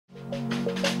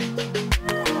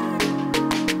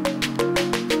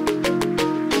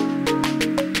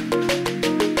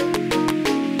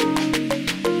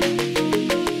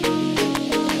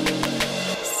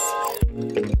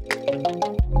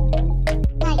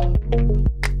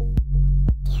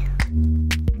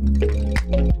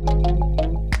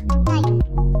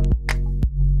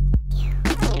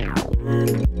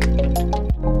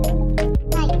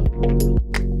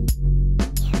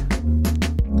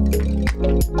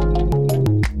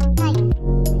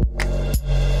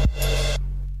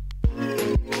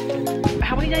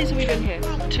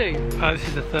This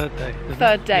is the third day.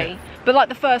 Third day. Yeah. But like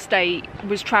the first day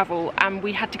was travel and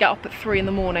we had to get up at 3 in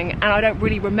the morning and I don't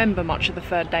really remember much of the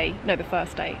third day. No, the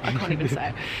first day. I can't even say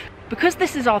it. Because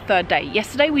this is our third day.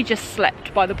 Yesterday we just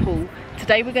slept by the pool.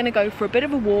 Today we're going to go for a bit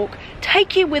of a walk,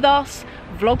 take you with us,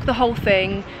 vlog the whole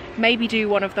thing, maybe do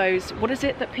one of those, what is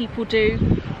it that people do?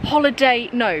 Holiday,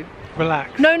 no.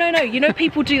 Relax. No. You know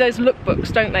people do those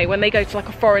lookbooks, don't they? When they go to like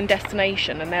a foreign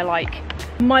destination and they're like,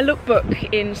 my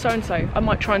lookbook in so-and-so. I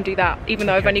might try and do that, even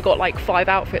though I've only got like 5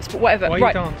 outfits, but whatever. Why are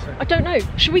you dancing? I don't know.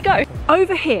 Should we go?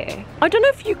 Over here, I don't know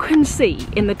if you can see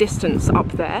in the distance up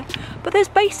there, but there's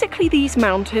basically these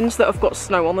mountains that have got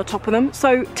snow on the top of them.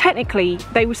 So technically,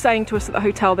 they were saying to us at the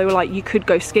hotel, they were like, you could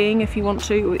go skiing if you want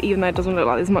to, even though it doesn't look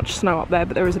like there's much snow up there,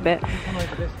 but there is a bit.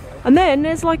 And then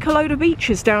there's like a load of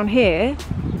beaches down here.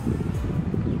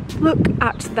 Look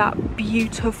at that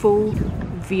beautiful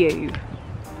view.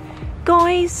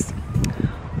 Guys,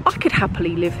 I could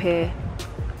happily live here.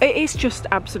 It is just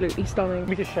absolutely stunning. Let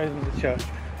me just show them the church.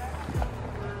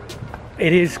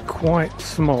 It is quite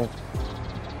small.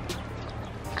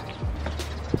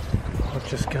 I'll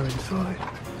just go inside.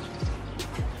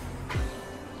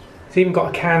 It's even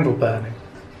got a candle burning.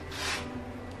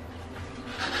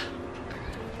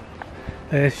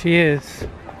 There she is.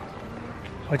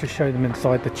 I just showed them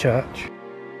inside the church.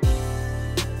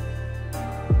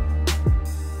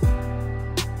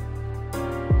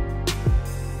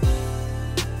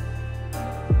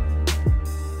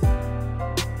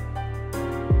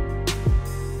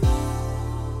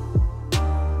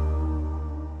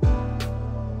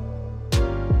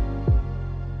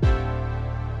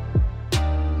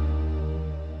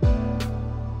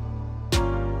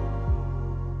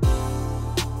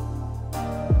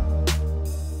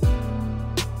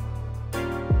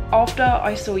 After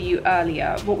I saw you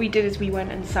earlier, what we did is we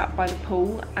went and sat by the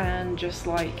pool and just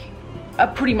like,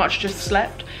 pretty much just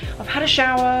slept. I've had a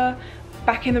shower,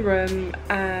 back in the room,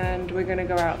 and we're gonna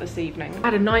go out this evening. I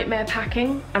had a nightmare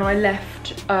packing and I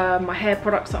left my hair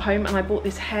products at home and I bought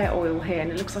this hair oil here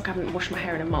and it looks like I haven't washed my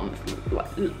hair in a month.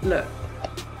 Like, look.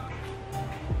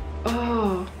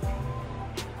 Oh.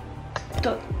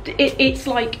 It's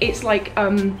like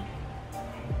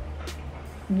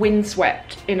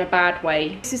windswept in a bad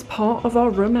way. This is part of our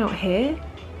room out here.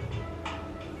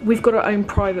 We've got our own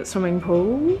private swimming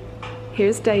pool.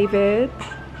 Here's David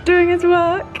doing his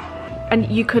work.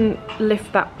 And you can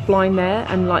lift that blind there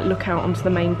and like look out onto the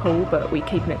main pool, but we're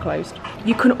keeping it closed.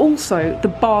 You can also, the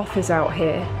bath is out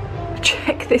here.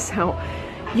 Check this out.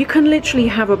 You can literally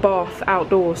have a bath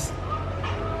outdoors.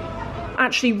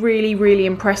 Actually really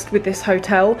impressed with this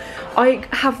hotel. I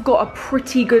have got a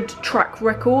pretty good track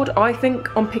record, I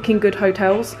think, on picking good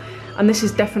hotels, and this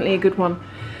is definitely a good one.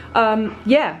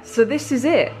 Yeah, so this is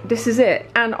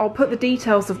it, and I'll put the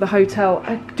details of the hotel.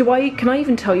 Can I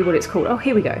even tell you what it's called? Oh,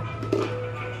 here we go.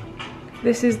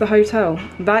 This is the hotel.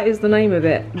 That is the name of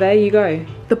it. There you go.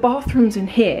 The bathroom's in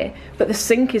here, but the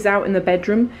sink is out in the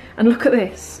bedroom, and look at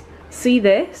this. See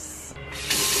this?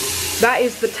 That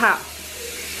is the tap.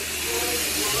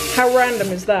 How random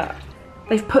is that?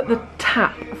 They've put the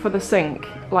tap for the sink,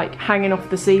 like, hanging off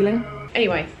the ceiling.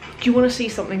 Anyway, do you want to see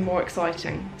something more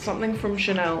exciting? Something from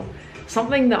Chanel.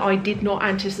 Something that I did not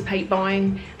anticipate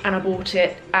buying, and I bought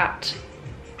it at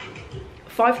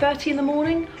 5:30 in the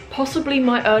morning. Possibly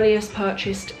my earliest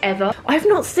purchase ever. I've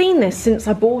not seen this since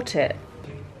I bought it.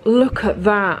 Look at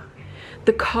that.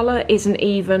 The colour isn't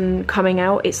even coming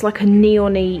out. It's like a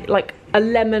neon-y, like a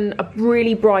lemon, a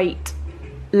really bright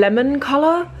lemon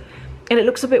colour. And it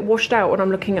looks a bit washed out when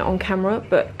I'm looking at it on camera,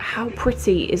 but how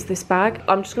pretty is this bag?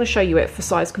 I'm just going to show you it for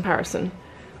size comparison.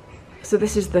 So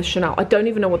this is the Chanel. I don't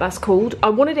even know what that's called. I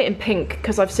wanted it in pink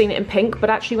because I've seen it in pink, but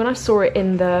actually when I saw it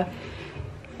in the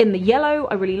yellow,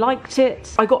 I really liked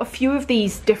it. I got a few of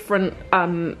these different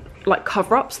like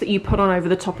cover-ups that you put on over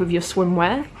the top of your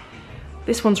swimwear.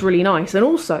 This one's really nice. And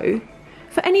also,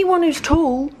 for anyone who's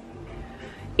tall,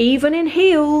 even in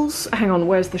heels, hang on,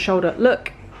 where's the shoulder?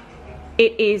 Look.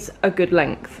 It is a good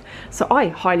length, so I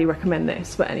highly recommend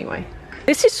this. But anyway,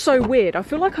 This is so weird. I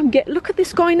feel like look at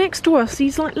this guy next to us.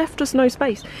 He's like left us no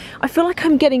space. I feel like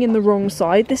I'm getting in the wrong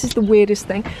side. This is the weirdest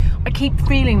thing. I keep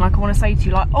feeling like I want to say to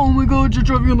you like, oh my God, you're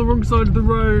driving on the wrong side of the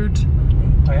road.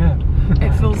 I am.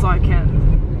 It feels like it.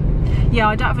 Yeah,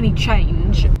 I don't have any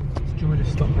change. Do you want me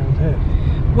to stop round here?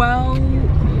 Well,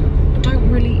 I don't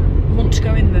really want to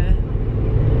go in there.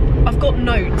 I've got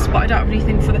notes, but I don't have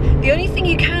anything for the only thing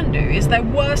you can do is there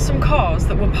were some cars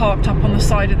that were parked up on the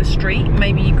side of the street.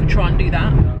 Maybe you could try and do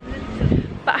that.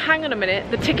 But hang on a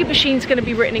minute, the ticket machine's going to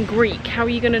be written in Greek. How are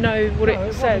you going to know what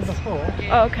it says?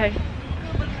 Oh, okay.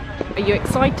 Are you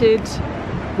excited?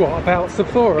 What, about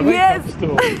Sephora? Yes!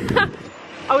 Store?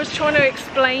 I was trying to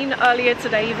explain earlier to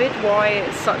David why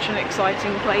it's such an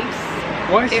exciting place.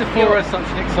 Why is Sephora such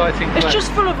an exciting place? It's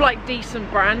just full of like decent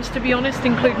brands, to be honest,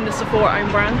 including the Sephora own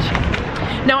brand.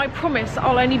 Now I promise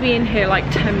I'll only be in here like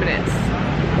 10 minutes.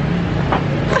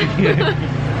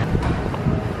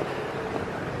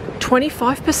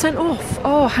 25% off.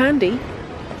 Oh, handy.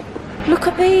 Look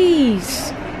at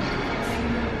these.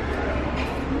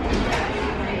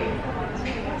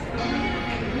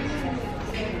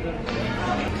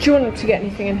 Do you want to get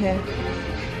anything in here?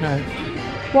 No.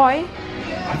 Why?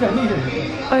 I don't need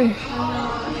anything. Oh.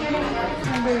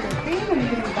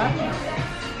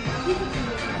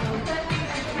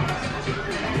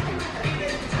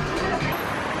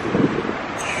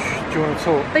 Do you want to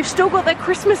talk? They've still got their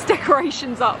Christmas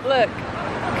decorations up, look.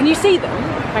 Can you see them?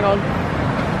 Hang on.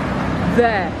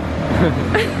 There.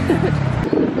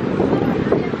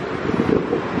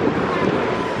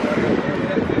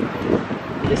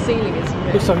 The ceiling is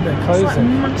Looks like they're closing. It's like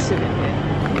massive in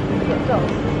here. It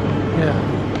does.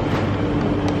 Yeah.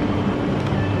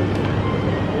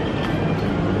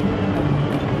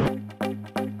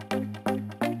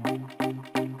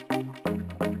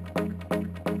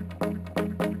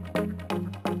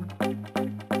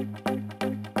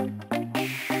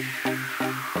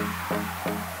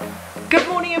 Good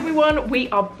morning everyone, we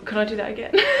are, can I do that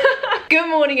again? Good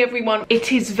morning everyone,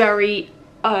 it is very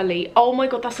early. Oh my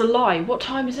God, that's a lie. What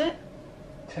time is it?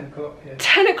 10 o'clock, yeah.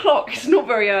 10 o'clock, it's not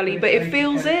very early, but it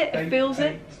feels it, it feels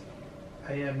it.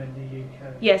 8 AM in the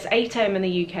UK. Yes, 8 AM in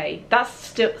the UK. That's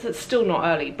still not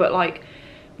early, but like,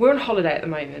 we're on holiday at the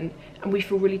moment and we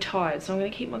feel really tired, so I'm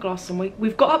gonna keep my glasses on.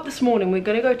 We've got up this morning, we're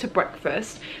gonna go to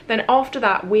breakfast. Then after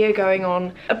that, we are going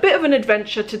on a bit of an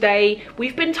adventure today.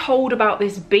 We've been told about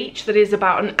this beach that is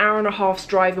about an hour and a half's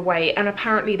drive away, and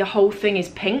apparently the whole thing is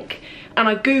pink. And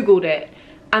I Googled it,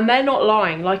 and they're not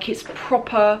lying, like it's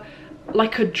proper,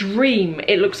 like a dream.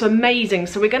 It looks amazing.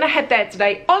 So we're gonna head there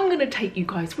today. I'm gonna take you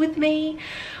guys with me.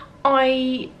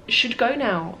 I should go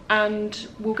now and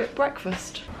we'll get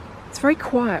breakfast. It's very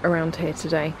quiet around here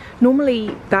today.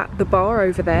 Normally the bar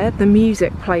over there, the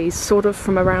music plays sort of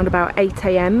from around about 8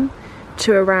 AM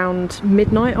to around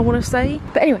midnight, I want to say.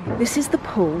 But anyway, this is the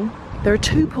pool. There are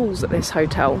 2 pools at this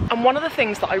hotel. And one of the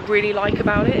things that I really like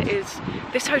about it is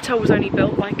this hotel was only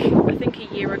built like, I think a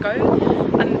year ago.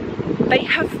 And they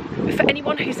have, for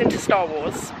anyone who's into Star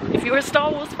Wars, if you're a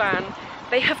Star Wars fan,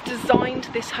 they have designed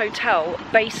this hotel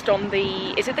based on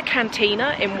the, is it the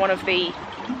cantina in one of the,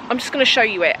 I'm just going to show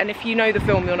you it, and if you know the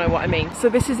film you'll know what I mean. So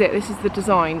this is it, this is the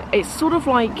design. It's sort of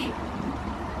like,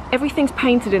 everything's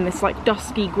painted in this like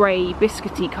dusky grey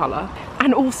biscuity colour,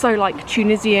 and also like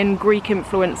Tunisian, Greek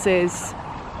influences.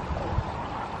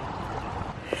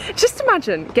 Just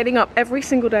imagine getting up every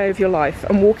single day of your life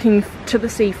and walking to the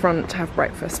seafront to have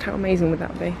breakfast. How amazing would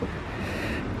that be?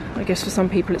 I guess for some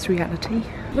people it's reality.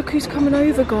 Look who's coming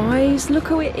over, guys. Look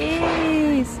who it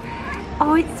is.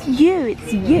 Oh, it's you,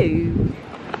 it's you.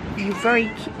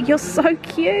 You're so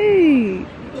cute.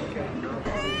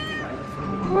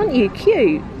 Aren't you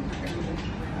cute?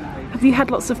 Have you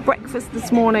had lots of breakfast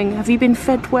this morning? Have you been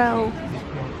fed well?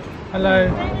 Hello.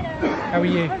 How are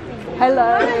you?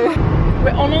 Hello.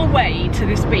 We're on our way to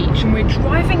this beach and we're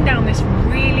driving down this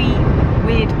really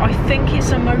weird, I think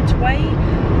it's a motorway,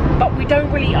 but we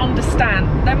don't really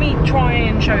understand. Let me try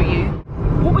and show you.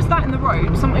 What was that in the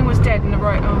road? Something was dead in the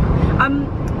road.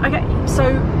 Oh. Okay,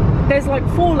 so there's like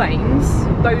 4 lanes.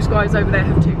 Those guys over there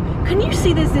have 2. Can you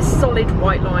see there's this solid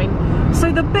white line?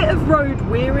 So the bit of road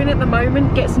we're in at the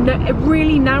moment gets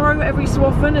really narrow every so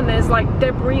often, and there's like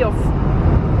debris off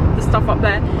the stuff up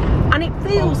there. And it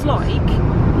feels like,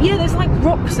 yeah, there's like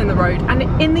rocks in the road. And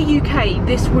in the UK,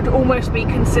 this would almost be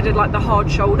considered like the hard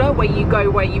shoulder, where you go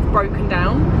where you've broken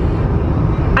down.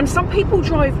 And some people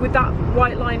drive with that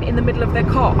white line in the middle of their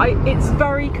car. It's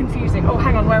very confusing. Oh,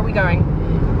 hang on, where are we going?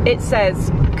 It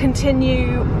says,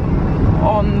 continue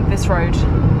on this road.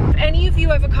 If any of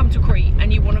you ever come to Crete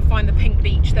and you want to find the pink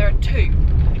beach, there are 2.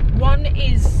 One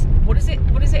is, what is it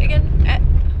again?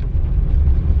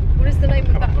 What is the name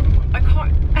of that? I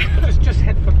can't. just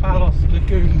head for Balos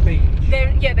Lagoon Beach.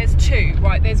 Yeah, there's two.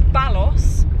 Right, there's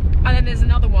Balos, and then there's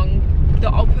another one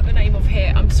that I'll put the name of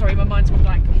here. I'm sorry, my mind's gone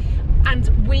blank.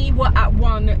 And we were at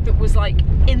one that was like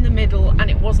in the middle, and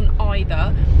it wasn't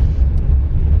either.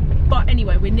 But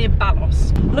anyway, we're near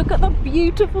Balos. Look at the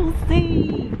beautiful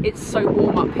sea. It's so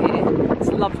warm up here. It's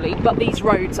lovely. But these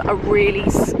roads are really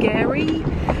scary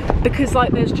because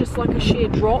like there's just like a sheer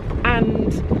drop,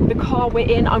 and the car we're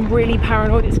in, I'm really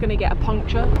paranoid it's gonna get a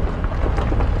puncture.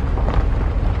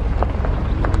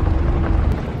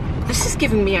 This is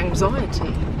giving me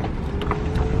anxiety.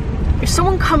 If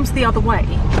someone comes the other way,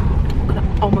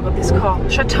 oh my god, this car.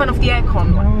 Should I turn off the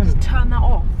aircon? No. Just turn that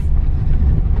off.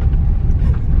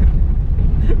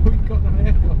 We've got the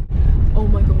aircon. Oh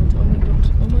my god, oh my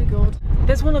god, oh my god.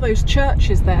 There's one of those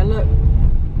churches there, look.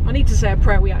 I need to say a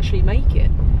prayer we actually make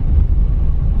it.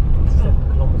 7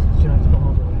 kilometres, you know, it's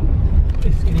miles away.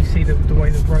 Can you see the way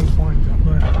the road winds up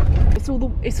there?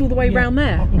 It's all the way round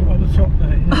there? Up the top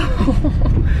there, yeah.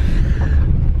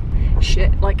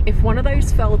 Shit, like if one of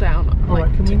those fell down, like,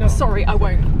 right, can we not? Sorry, I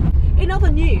won't. In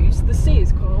other news, the sea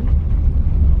is calm.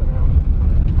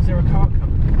 Is there a car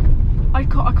coming? I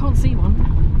can't see one.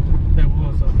 There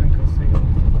was, I think I see it.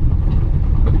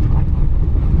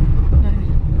 No.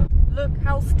 Look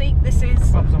how steep this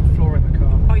is. Bubs, I'm flooring the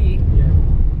car. Are you? Yeah.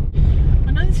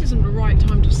 I know this isn't the right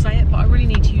time to say it, but I really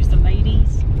need to use the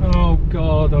ladies. Oh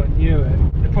god, I knew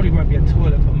it. There probably won't be a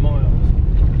toilet for miles.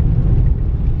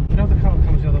 If another car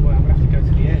comes the other way, I'm going to have to go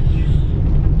to the edge.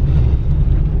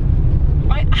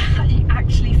 I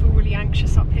actually feel really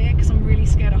anxious up here because I'm really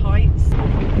scared of heights.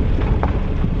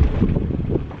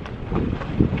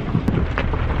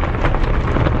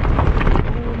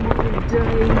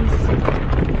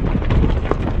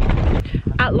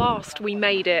 At last we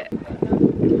made it.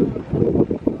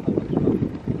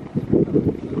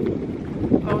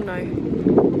 Oh no.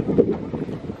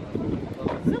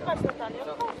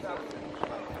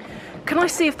 Can I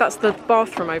see if that's the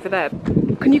bathroom over there?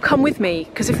 Can you come with me?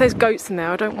 Because if there's goats in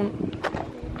there, I don't want...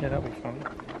 Yeah, that'll be fun.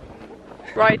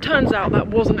 Right, it turns out that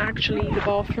wasn't actually the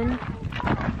bathroom.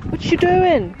 What you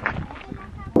doing?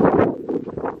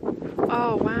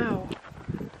 Oh, wow.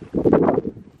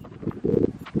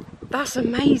 That's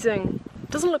amazing.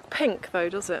 Doesn't look pink though,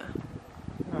 does it?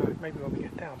 No, maybe when we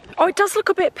get down. Oh, it does look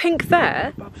a bit pink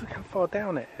there. Bubs, look how far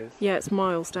down it is. Yeah, it's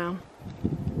miles down.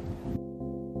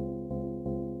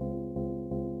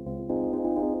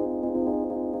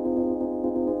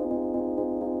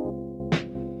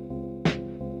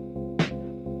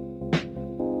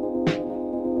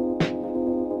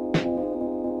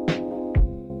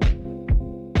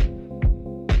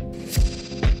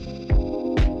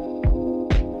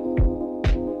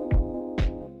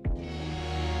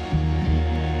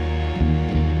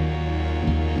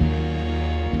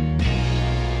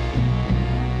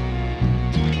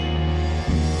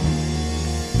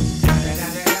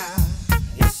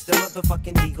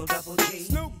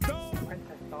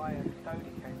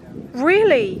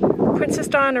 Really? Princess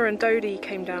Diana and Dodie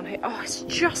came down here. Oh, it's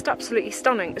just absolutely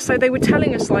stunning. So they were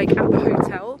telling us, like at the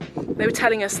hotel, they were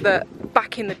telling us that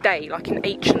back in the day, like in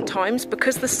ancient times,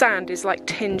 because the sand is like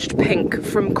tinged pink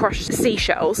from crushed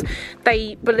seashells,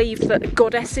 they believed that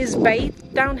goddesses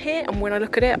bathed down here, and when I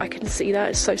look at it I can see that.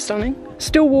 It's so stunning.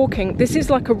 Still walking. This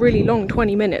is like a really long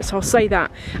 20 minutes, I'll say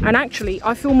that. And actually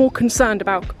I feel more concerned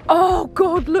about, oh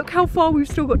god, look how far we've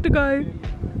still got to go.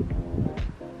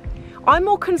 I'm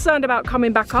more concerned about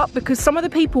coming back up because some of the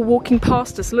people walking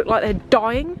past us look like they're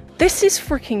dying. This is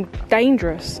freaking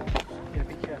dangerous. Yeah,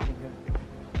 be careful here.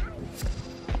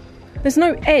 There's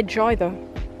no edge either.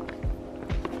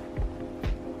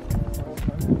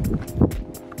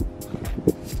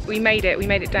 We made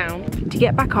it down. To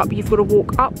get back up, you've got to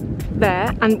walk up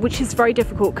there, and which is very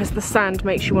difficult because the sand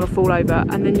makes you want to fall over,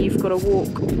 and then you've got to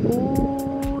walk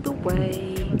all the way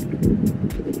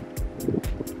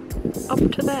up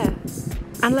to there.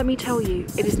 And let me tell you,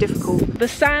 it is difficult. The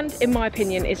sand, in my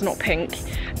opinion, is not pink,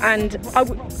 and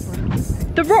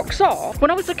the rocks are. When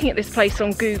I was looking at this place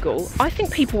on Google, I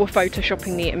think people were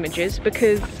photoshopping the images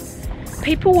because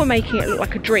people were making it look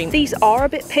like a dream. These are a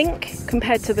bit pink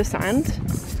compared to the sand,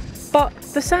 but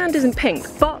the sand isn't pink.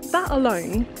 But that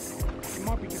alone,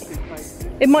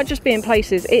 it might just be in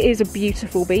places. It is a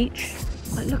beautiful beach.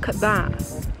 Like, look at that.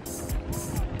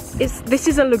 This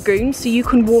is a lagoon, so you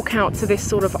can walk out to this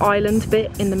sort of island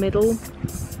bit in the middle.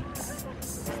 It's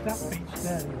that beach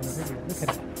there, look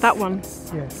at it. That one?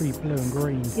 Yeah, it's really blue and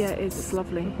green. Yeah, it is, it's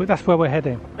lovely. Well, that's where we're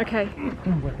heading. Okay.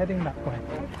 We're heading that way.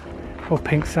 For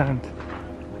pink sand.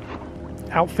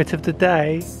 Outfit of the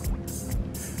day.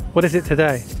 What is it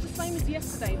today? It's the same as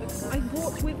yesterday, but I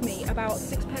brought with me about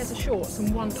 6 pairs of shorts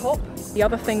and 1 top. The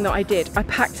other thing that I did, I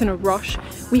packed in a rush.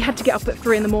 We had to get up at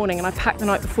 3 in the morning and I packed the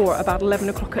night before at about 11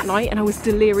 o'clock at night and I was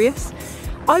delirious.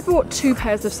 I brought 2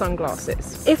 pairs of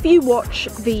sunglasses. If you watch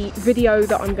the video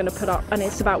that I'm gonna put up and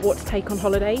it's about what to take on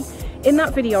holiday, in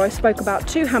that video I spoke about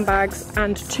 2 handbags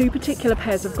and 2 particular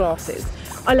pairs of glasses.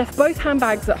 I left both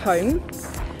handbags at home.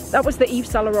 That was the Yves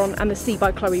Saint Laurent and the C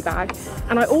by Chloe bag.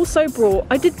 And I also brought,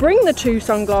 I did bring the 2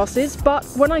 sunglasses, but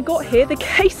when I got here, the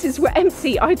cases were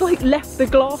empty. I'd like left the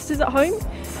glasses at home.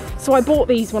 So I bought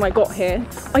these when I got here.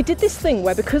 I did this thing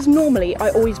where, because normally I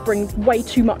always bring way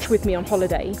too much with me on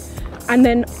holiday, and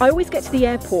then I always get to the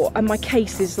airport and my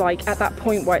case is like at that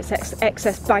point where it's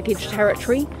excess baggage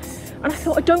territory. And I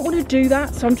thought I don't want to do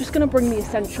that, so I'm just gonna bring the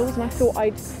essentials, and I thought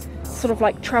I'd sort of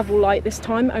like travel light this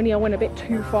time, only I went a bit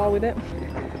too far with it.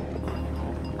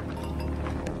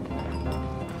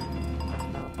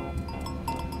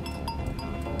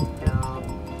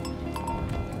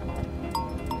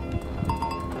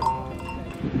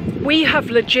 We have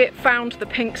legit found the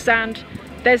pink sand.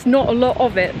 There's not a lot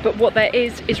of it, but what there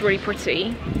is really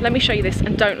pretty. Let me show you this,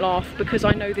 and don't laugh, because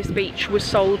I know this beach was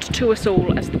sold to us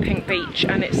all as the pink beach,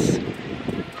 and it's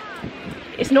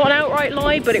not an outright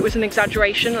lie, but it was an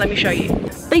exaggeration. Let me show you.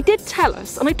 They did tell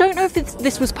us, and I don't know if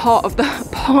this was part of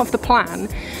the plan,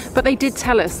 but they did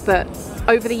tell us that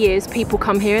over the years people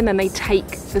come here and then they take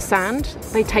the sand.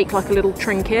 They take like a little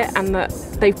trinket, and that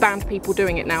they've banned people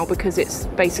doing it now because it's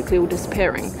basically all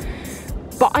disappearing.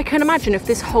 But I can imagine if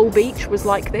this whole beach was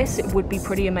like this, it would be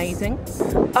pretty amazing.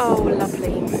 Oh, lovely.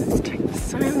 Let's take the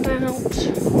sand out.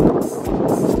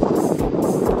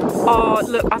 Oh,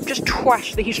 look, I've just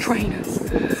trashed these trainers.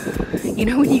 You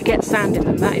know when you get sand in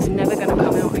them, that is never gonna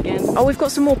come out again. Oh, we've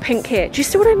got some more pink here. Do you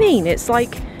see what I mean? It's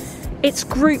like, it's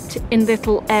grouped in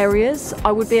little areas.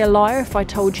 I would be a liar if I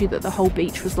told you that the whole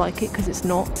beach was like it, because it's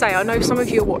not. Say, I know some of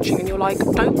you are watching and you're like,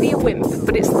 don't be a wimp,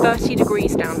 but it's 30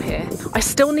 degrees down here. I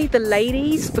still need the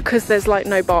ladies because there's like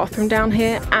no bathroom down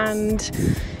here, and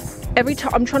every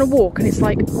time I'm trying to walk and it's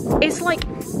like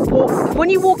when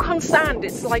you walk on sand,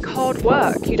 it's like hard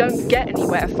work. You don't get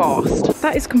anywhere fast.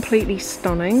 That is completely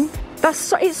stunning.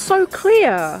 It's so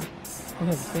clear. I've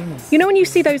never seen it. You know when you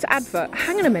see those adverts,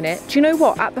 hang on a minute, do you know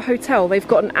what? At the hotel, they've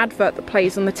got an advert that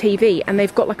plays on the TV and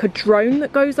they've got like a drone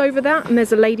that goes over that and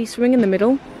there's a lady swimming in the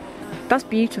middle. That's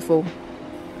beautiful.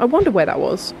 I wonder where that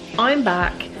was. I'm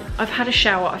back. I've had a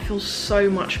shower. I feel so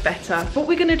much better. What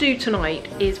we're gonna do tonight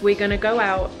is we're gonna go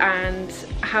out and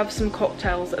have some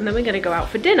cocktails, and then we're gonna go out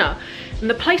for dinner. And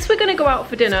the place we're gonna go out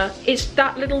for dinner is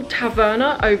that little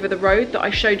taverna over the road that I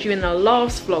showed you in the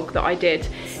last vlog that I did.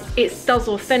 It does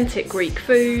authentic Greek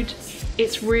food.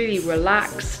 It's really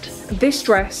relaxed. This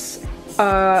dress,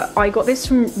 I got this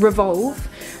from Revolve,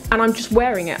 and I'm just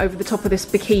wearing it over the top of this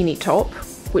bikini top,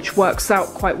 which works out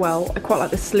quite well. I quite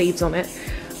like the sleeves on it.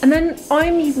 And then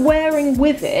I'm wearing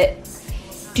with it,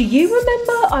 do you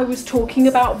remember I was talking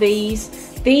about these?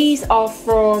 These are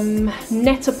from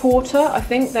Net-a-Porter, I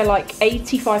think. They're like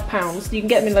 £85. You can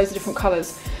get them in loads of different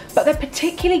colours. But they're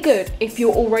particularly good if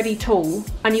you're already tall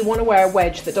and you want to wear a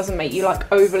wedge that doesn't make you like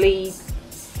overly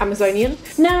Amazonian.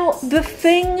 Now, the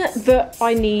thing that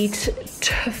I need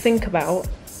to think about,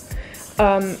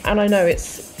 and I know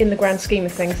it's in the grand scheme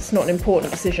of things, it's not an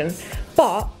important decision,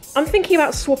 but I'm thinking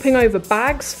about swapping over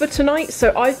bags for tonight.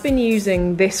 So I've been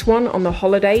using this one on the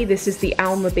holiday. This is the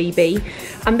ALMA BB.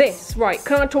 And this, right,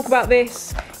 can I talk about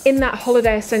this? In that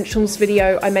holiday essentials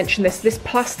video, I mentioned this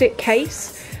plastic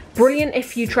case. Brilliant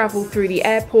if you travel through the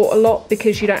airport a lot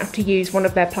because you don't have to use one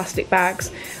of their plastic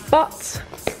bags. But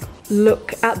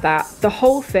look at that. The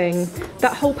whole thing,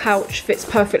 that whole pouch fits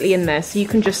perfectly in there. So you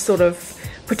can just sort of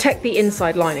protect the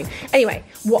inside lining. Anyway,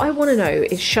 what I want to know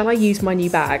is, shall I use my new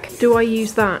bag? Do I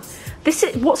use that? This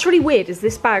is, what's really weird is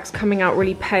this bag's coming out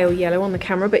really pale yellow on the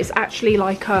camera, but it's actually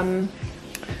like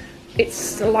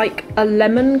it's like a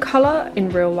lemon colour in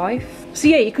real life. So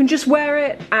yeah, you can just wear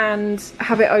it and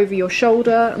have it over your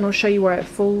shoulder, and I'll show you where it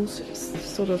falls. It's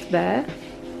sort of there.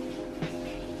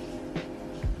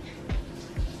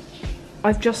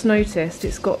 I've just noticed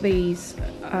it's got these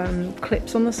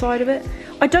clips on the side of it.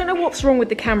 I don't know what's wrong with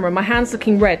the camera. My hand's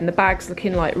looking red and the bag's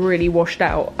looking like really washed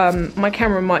out. My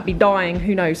camera might be dying,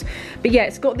 who knows. But yeah,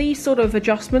 it's got these sort of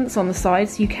adjustments on the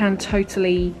sides. You can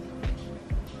totally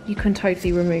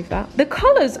remove that. The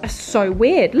colours are so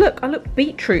weird. Look, I look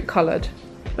beetroot coloured.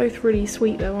 Both really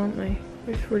sweet though, aren't they?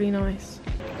 Both really nice.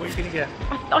 What are you gonna get?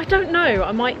 I don't know.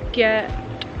 I might get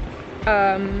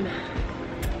a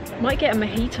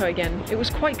mojito again. It was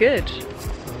quite good.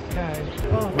 Okay.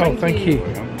 Oh, thank you.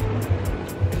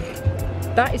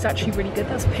 That is actually really good.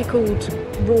 That's pickled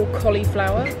raw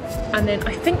cauliflower. And then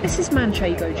I think this is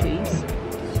manchego cheese.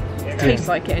 Tastes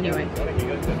like it anyway.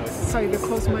 So the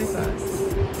Cosmoverse.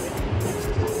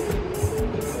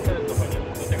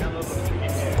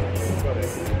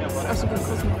 That's a good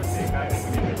Cosmoverse.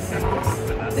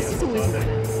 This is always good.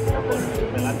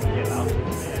 That's good.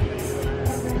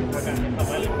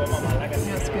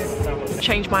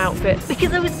 Changed my outfit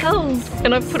because it was cold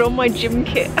and I've put on my gym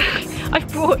kit. I've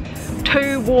brought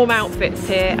 2 warm outfits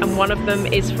here and one of them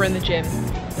is for in the gym.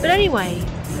 But anyway,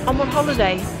 I'm on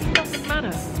holiday. It doesn't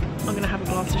matter. I'm gonna have a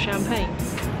glass of champagne.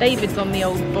 David's on the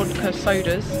old vodka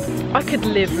sodas. I could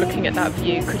live looking at that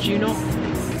view, could you not?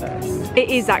 It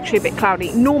is actually a bit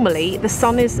cloudy. Normally, the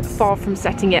sun is far from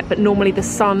setting yet, but normally the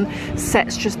sun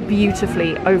sets just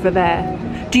beautifully over there.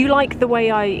 Do you like the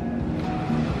way I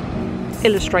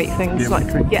illustrate things?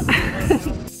 Yeah, yeah.